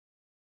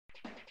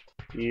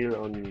Heal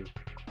on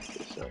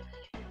yourself.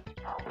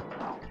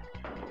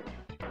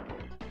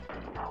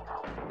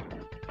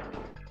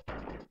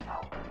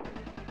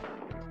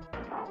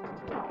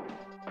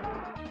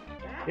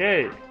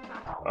 Yay!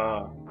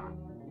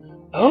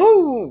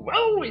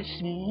 Oh,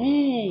 it's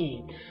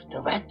me! The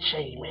Red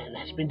Shaman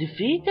has been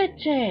defeated,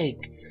 Jake!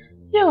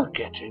 You're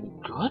getting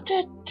good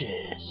at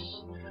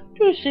this.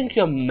 Do you think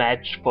you're a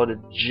match for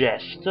the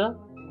Jester?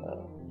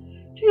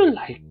 Do you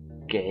like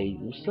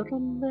games, little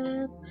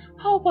man?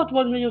 How about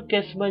one where you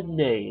guess my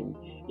name?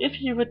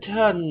 If you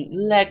return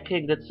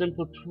lacking that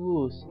simple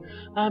truth,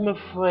 I'm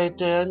afraid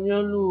they're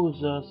your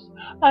losers.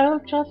 I'll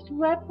just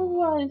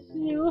vaporize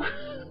you.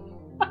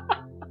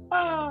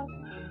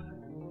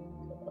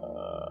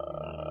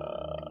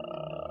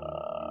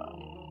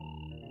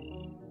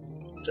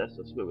 Just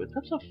as we were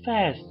not so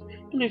fast.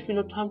 You leave me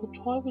no time to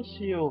toy with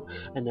you.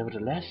 And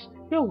nevertheless,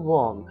 you're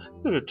wrong.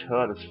 You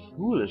return as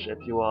foolish as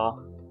you are.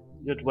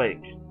 You'd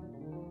wake.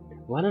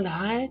 Run and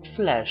hide,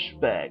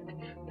 flashback.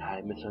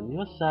 Time is on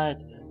your side,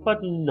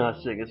 but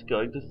nothing is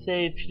going to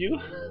save you.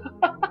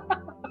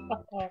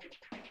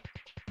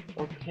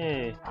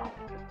 Okay.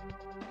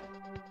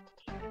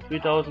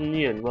 3000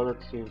 yen, well,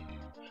 let's see.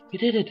 We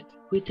did it!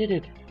 We did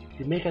it!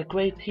 We make a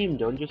great team,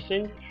 don't you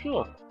think?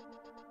 Sure.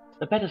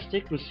 I better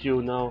stick with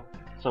you now.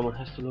 Someone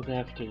has to look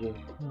after you.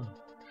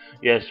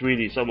 Yes,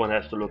 really, someone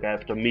has to look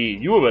after me.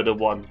 You were the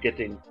one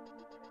getting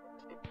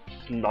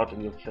snot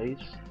in your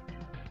face.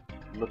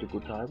 Not a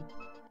good time.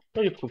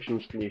 Oh, you've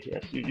confused me.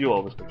 Yes, you're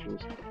always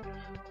confused.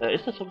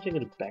 Is there something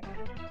in the back?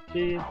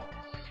 The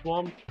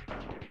swamp?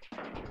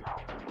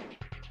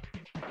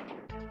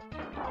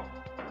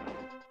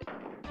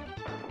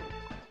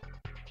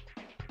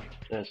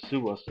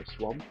 Sewers the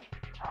swamp?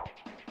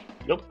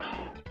 Nope.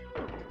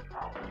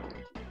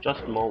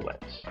 Just more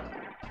wets.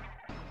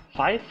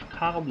 5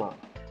 karma.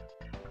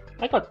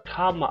 I got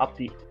karma up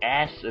the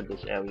ass in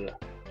this area.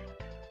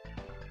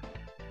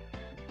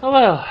 Oh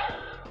well,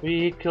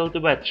 we killed the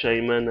Red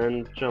Shaman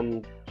and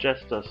some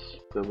Jester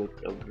spirit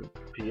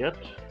appeared.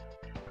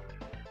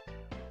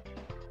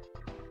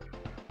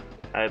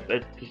 I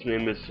bet his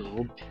name is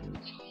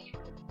Rumpus.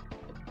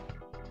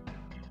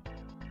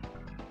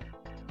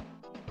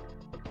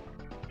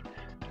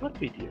 What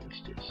video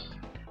is this?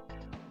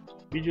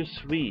 Video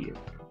 3.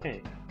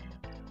 Okay.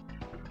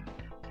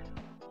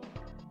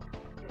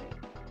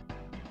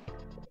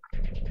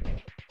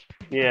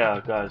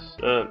 Yeah, guys,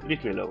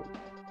 leave me alone.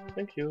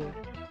 Thank you.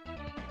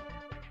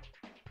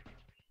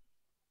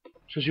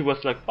 So she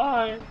was like,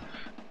 bye!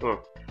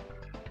 Oh.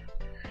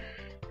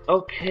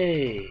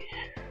 Okay.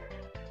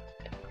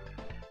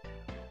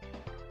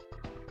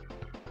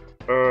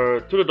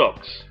 To the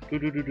dogs. To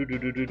the dogs.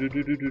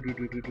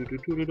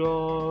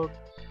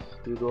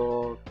 To the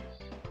dogs.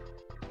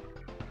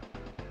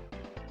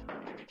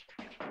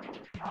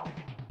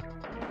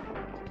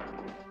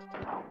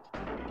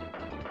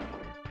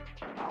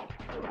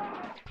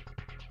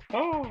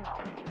 Oh.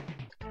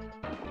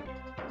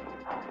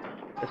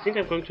 I think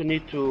I'm going to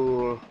need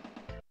to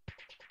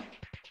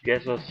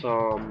gather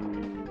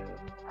some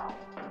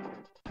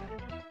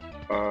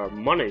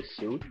money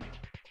soon,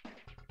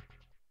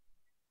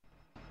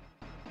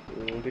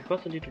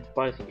 because I need to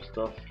buy some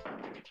stuff,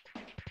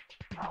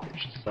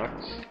 which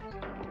sucks.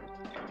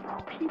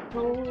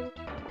 People.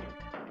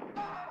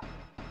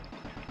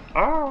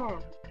 Ah.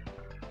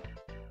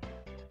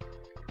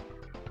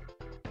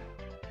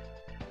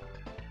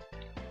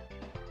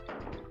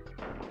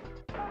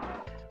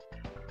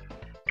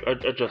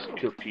 I just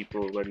kill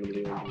people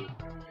randomly and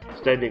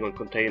standing on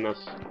containers.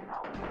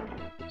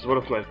 It's one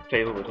of my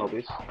favorite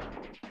hobbies.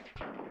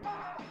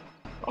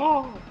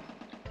 Oh!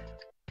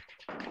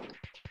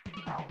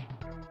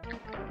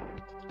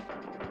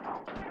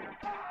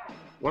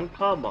 One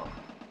karma.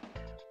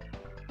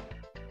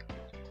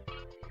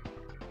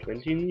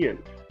 20 yen.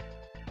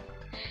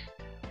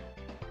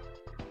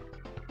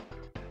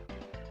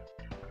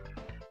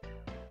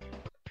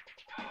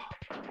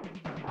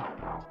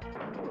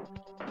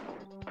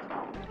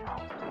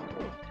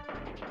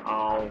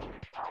 Ow.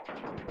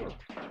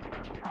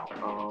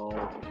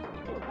 Ow.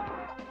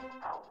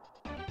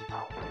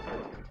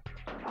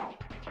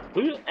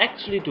 Do you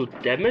actually do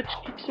damage,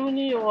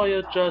 Kitsune, or are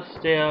you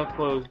just there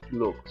for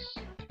looks?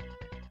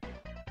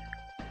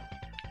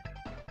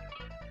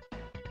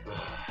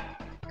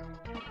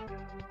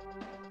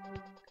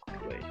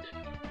 Great.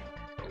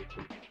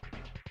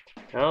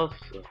 Health.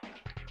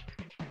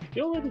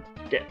 You're already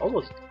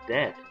almost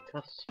dead.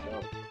 Cast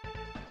spell.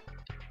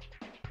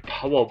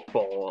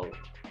 Powerball.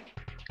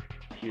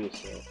 Heal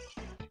yourself.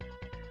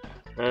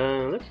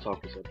 Let's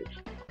talk this a bit.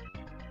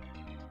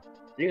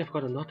 I think I've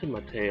got a knot in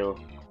my tail.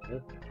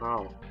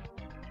 How?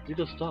 Did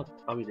you stop?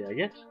 Are we there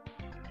yet?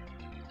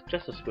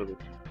 Just a spirit.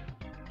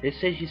 They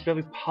say he's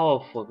very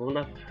powerful, but when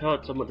I've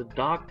heard someone the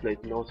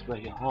Darkblade knows where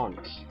he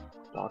haunts.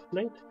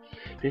 Darkblade?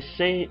 They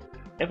say,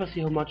 ever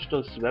see how much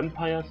those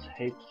vampires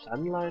hate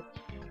sunlight?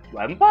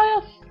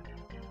 Vampires?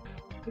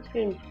 This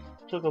game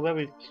took a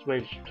very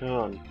strange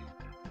turn.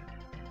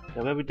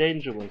 They're very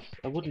dangerous.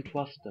 I wouldn't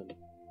trust them.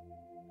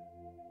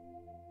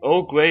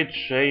 Oh great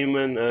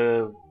shaman,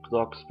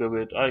 dark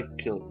spirit, I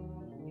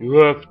kill.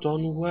 You have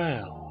done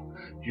well.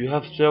 You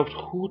have served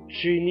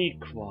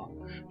Huchiniqua.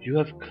 You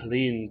have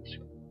cleaned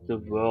the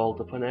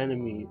world of an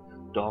enemy.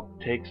 Dog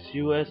takes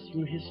you as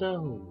his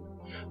own.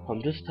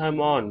 From this time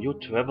on, you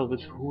travel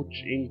with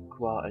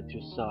Huchiniqua at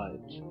your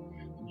side.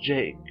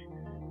 Jake,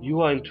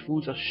 you are in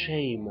truth a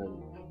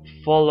shaman.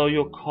 Follow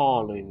your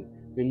calling.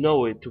 You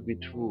know it to be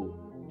true.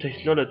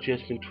 Technology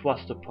has been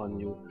thrust upon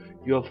you.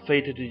 You are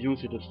fated to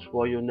use it to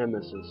destroy your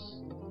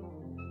nemesis.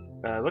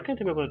 What can you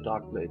tell me about a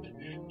dark blade?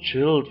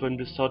 Children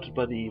besotted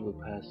by the evil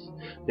path.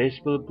 They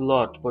spill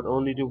blood, but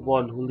only the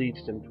one who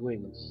leads them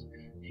drinks.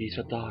 He's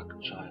a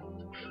dark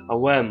child. A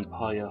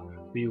vampire.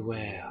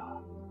 Beware.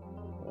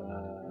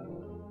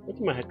 What's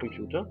in my head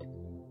computer?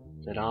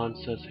 That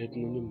answer's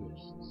hidden in the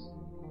mists.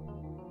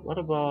 What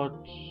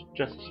about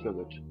just a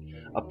spirit?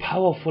 A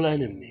powerful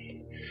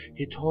enemy.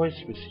 He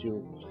toys with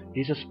you.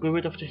 He's a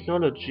spirit of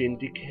technology in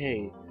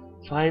decay.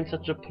 Find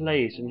such a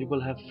place and you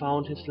will have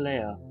found his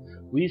lair.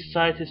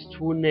 Recite his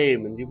true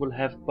name and you will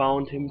have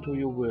bound him to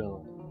your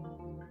will.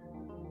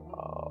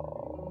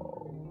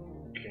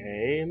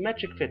 Okay,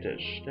 magic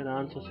fetish. That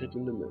answers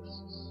hidden in the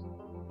mists.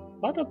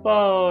 What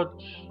about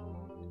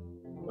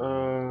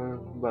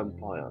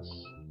vampires?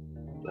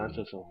 The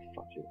answer is oh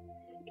fuck you.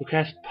 To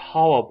cast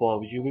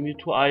Powerball, you will need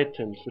 2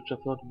 items which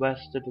have not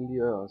vested in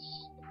the earth.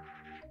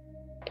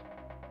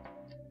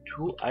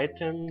 2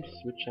 items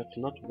which have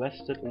not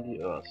vested in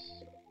the earth.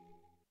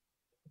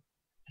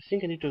 I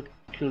think I need to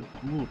kill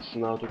ghouls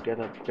now to get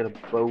a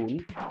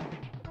bone.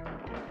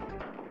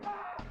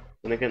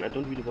 And again, I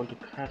don't really want to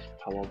cast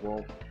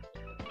Powerball.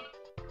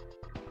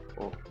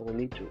 Oh, but I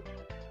need to.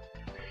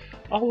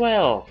 Oh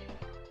well!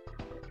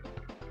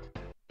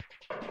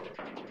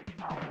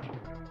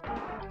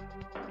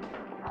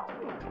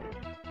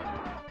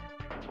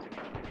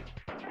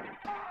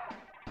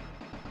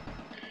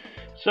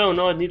 So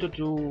now I need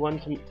to run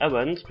some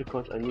errands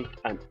because I need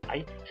an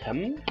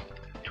item.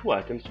 2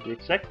 items to be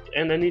exact,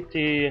 and I need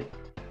the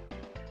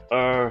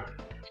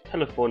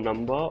telephone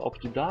number of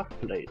the Dark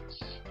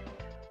Blades.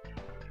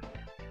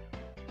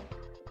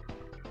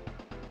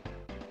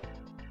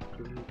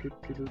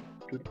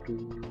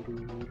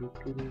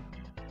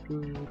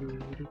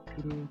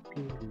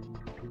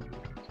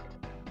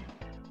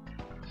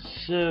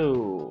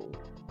 So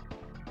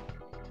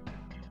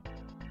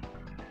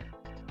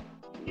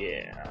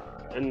yeah,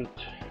 and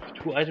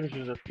 2 items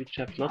which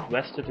have not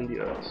vested in the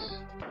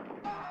earth.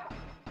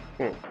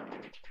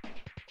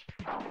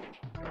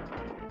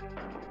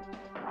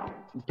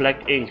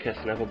 Black ink has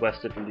never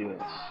vested in the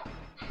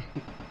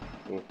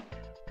earth.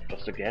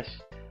 Just a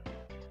guess.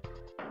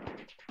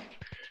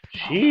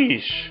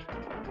 Sheesh!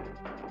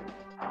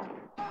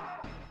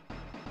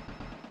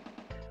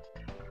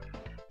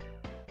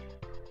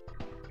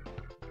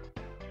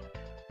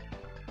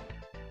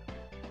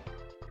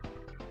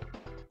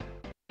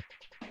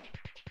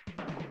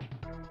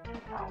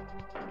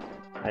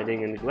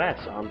 Hiding in the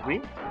grass, aren't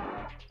we?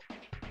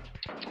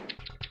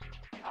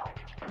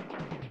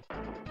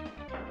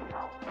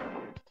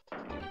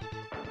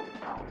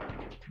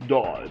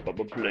 Die,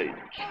 Baba Blade.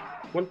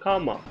 1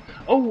 karma.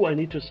 Oh, I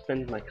need to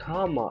spend my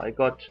karma. I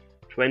got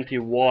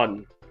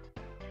 21.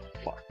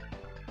 Fuck.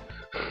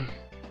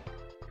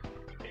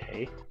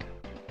 Okay.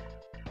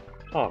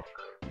 Talk.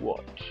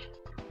 What?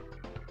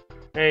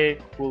 Hey,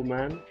 cool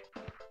man.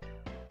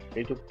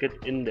 Need to get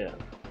in there.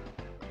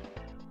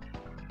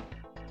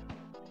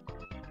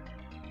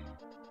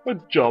 A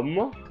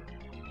jump?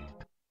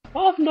 How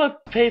often do I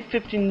pay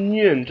 15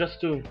 yen just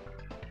to...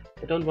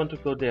 I don't want to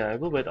go there, I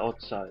will wait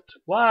outside.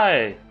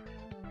 Why?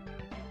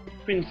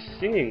 I've been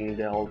singing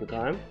there all the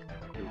time.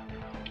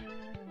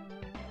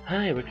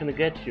 Hi, where can I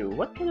get you?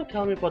 What can you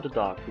tell me about the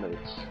Dark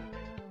Blades?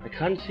 I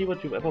can't see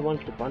what you've ever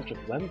wanted a bunch of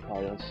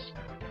vampires.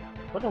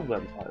 What are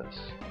vampires?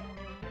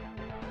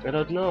 I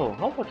don't know.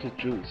 How about the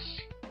juice?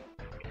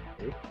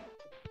 Okay.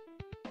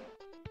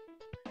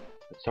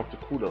 Let's talk to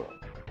Cooler.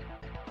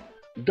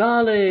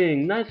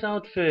 Darling, nice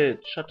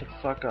outfit! Shut the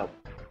fuck up.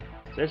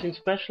 Is there anything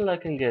special I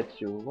can get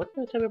you? What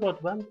can you tell me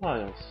about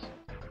vampires?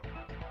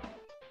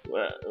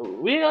 Well,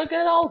 we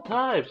get all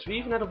types. We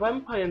even had a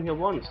vampire in here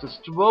once. The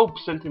strobe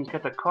sent him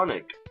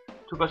catatonic.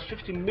 Took us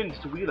 15 minutes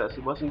to realize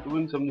he wasn't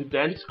doing some new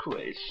dance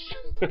craze.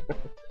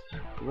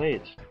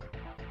 Great.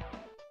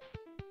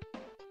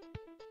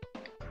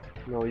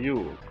 Now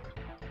you.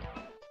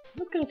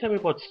 What can you tell me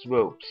about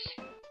strobes?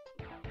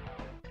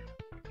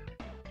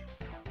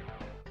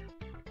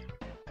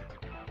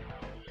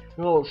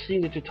 Well,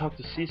 seeing that you talk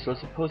to Cecil, I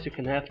suppose you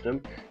can have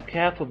them.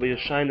 Careful where you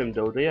shine them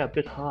though, they are a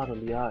bit hard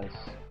on the eyes.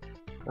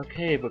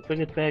 Okay, but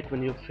bring it back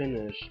when you're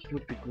finished. It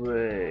would be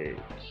great.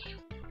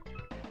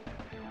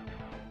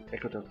 I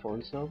got a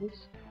phone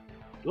service?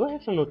 Do I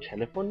have some no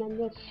telephone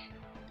numbers?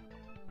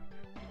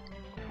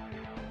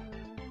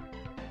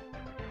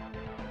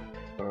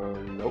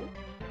 No.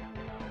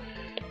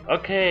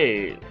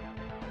 Okay.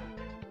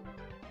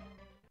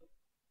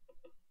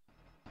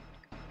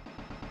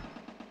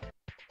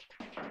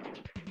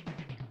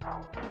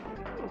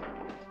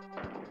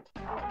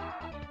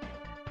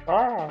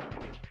 Ah.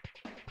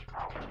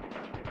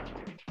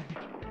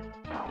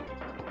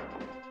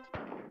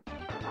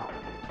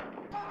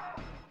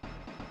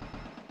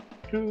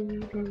 So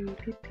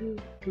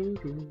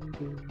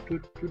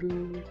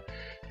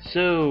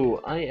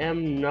I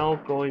am now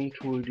going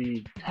to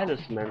the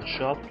talisman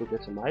shop to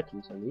get some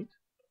items I need.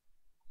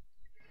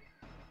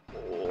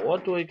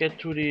 What do I get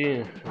to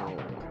the...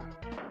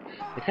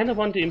 I kinda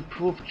want the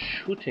improved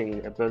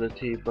shooting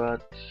ability,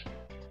 but...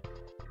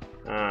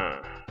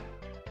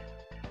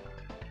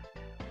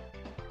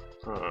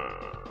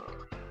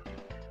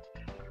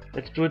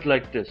 let's do it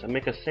like this. I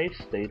make a save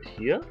state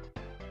here.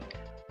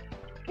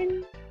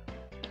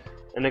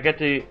 And I get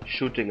the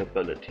shooting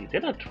ability.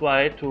 Then I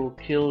try to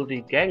kill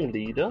the gang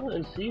leader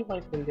and see if I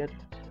can get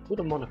a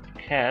good amount of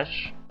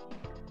cash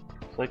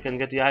so I can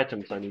get the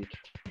items I need.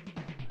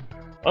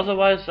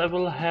 Otherwise I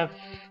will have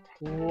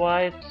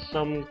quite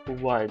some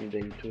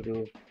grinding to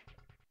do.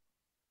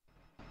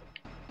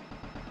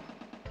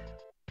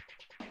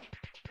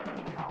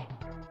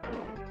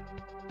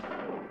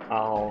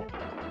 Ow.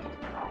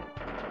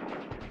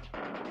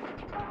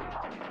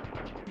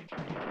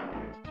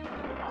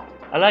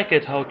 I like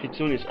it how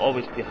Kitsune is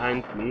always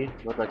behind me,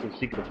 not like in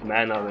Secret of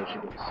Mana where she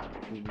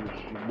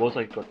most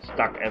like got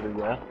stuck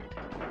everywhere.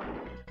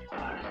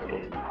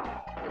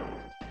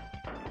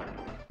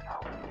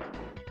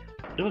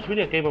 It was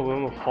really a game I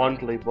remember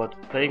fondly, but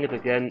playing it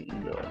again,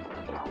 no,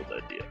 not a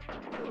good idea.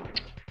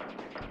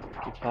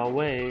 Keep far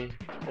away,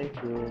 thank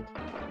you.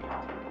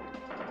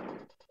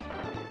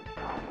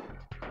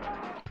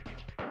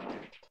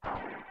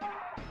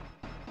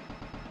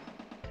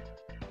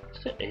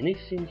 Is there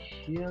anything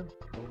here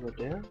over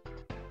there?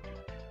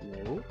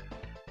 No.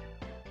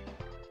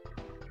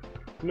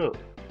 No.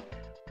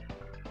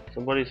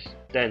 Somebody's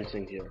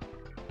dancing here.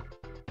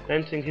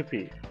 Dancing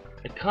hippie.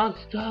 I can't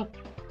stop!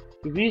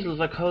 The weasels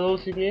are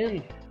closing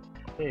in!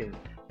 Hey,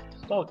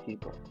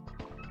 storekeeper.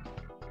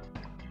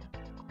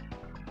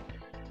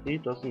 He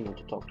doesn't want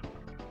to talk to me.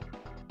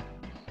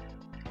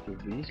 The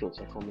weasels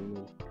are coming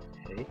in.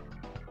 Okay.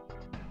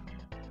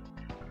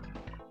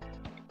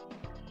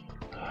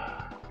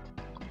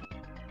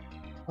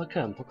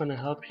 Welcome, how can I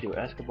help you?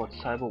 Ask about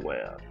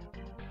cyberware.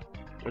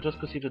 I just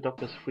go see the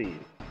doctor's free.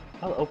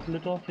 I'll open the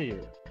door for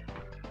you.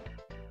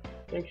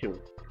 Thank you.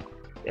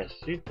 Yes,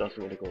 he doesn't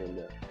want to go in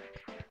there.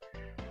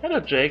 Hello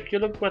Jake, you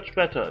look much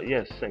better.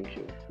 Yes, thank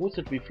you.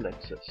 Wizard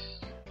reflexes.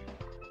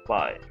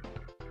 Bye.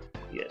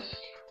 Yes.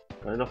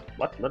 Not enough,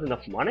 what? Not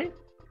enough money?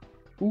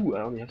 Ooh,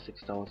 I only have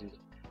 6,000.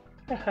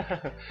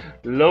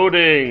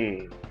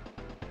 Loading!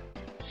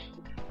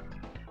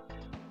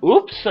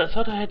 Oops, I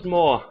thought I had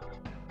more.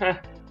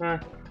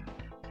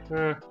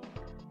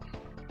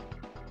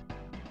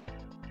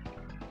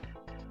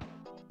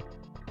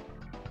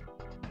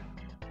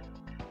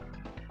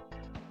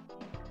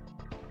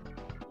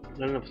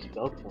 Not enough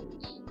spell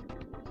points.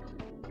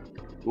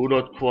 Do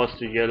not cross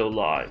the yellow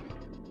line.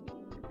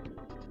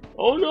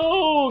 Oh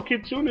no!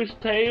 Kitsune's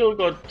tail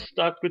got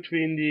stuck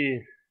between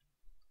the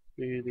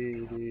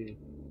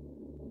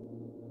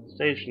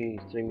station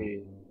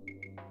thingy.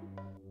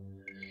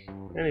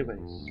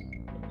 Anyways.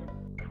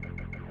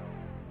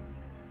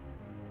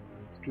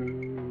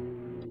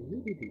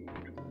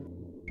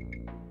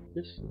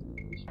 This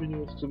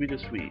video is to be the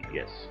 3,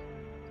 yes.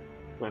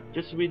 Like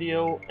this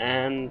video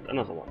and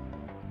another one.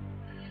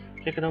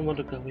 I don't want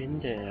to go in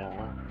there.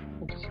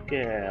 I'm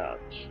scared.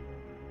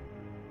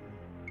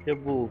 There are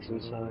wolves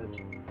inside.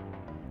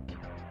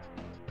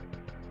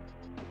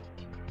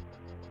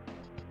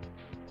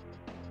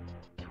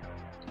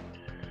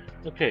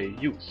 Okay,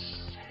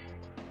 use.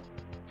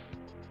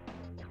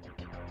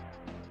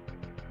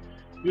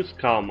 Use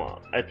karma,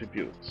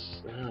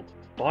 attributes.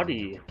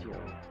 Body. No.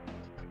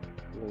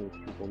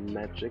 No,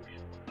 magic.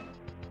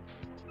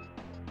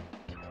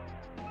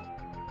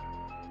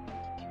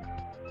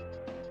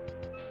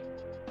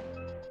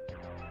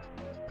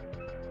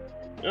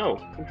 Oh,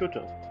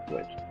 computer.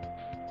 Wait.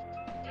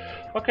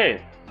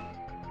 Okay.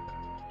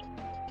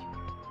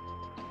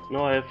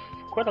 Now I have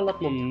quite a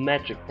lot more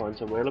magic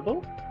points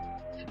available.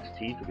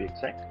 60 to be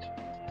exact.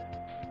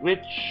 Which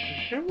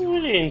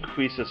really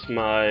increases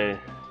my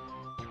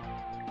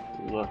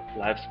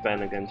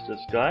lifespan against this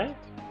guy.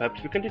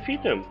 Perhaps we can defeat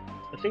him.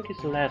 I think he's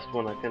the last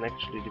one I can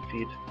actually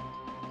defeat.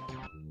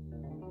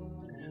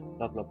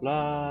 Blah blah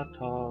blah,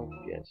 talk,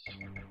 yes.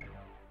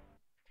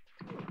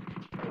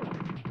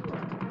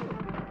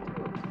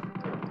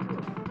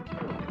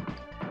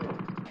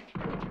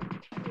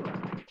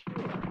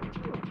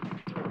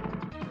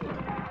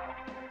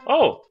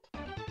 Oh!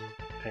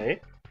 Okay.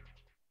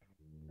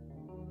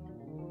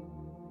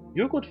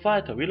 You're a good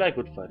fighter, we like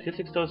good fight. Here's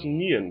 6,000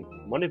 neon.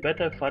 Money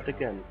better, fight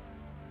again.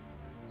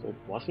 So it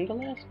wasn't the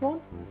last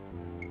one?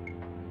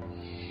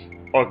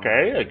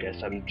 Okay, I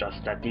guess I'm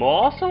just that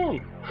more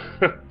awesome.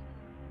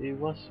 He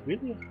was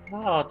really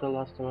hard the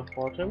last time I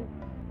fought him.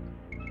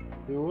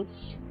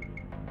 Dudes.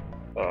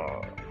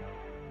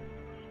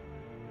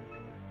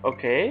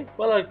 Okay,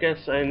 well I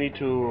guess I need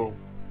to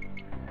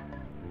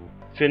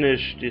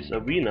finish this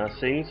arena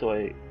thing so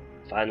I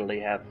finally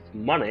have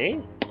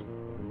money.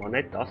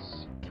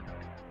 Monetas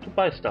to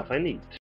buy stuff I need.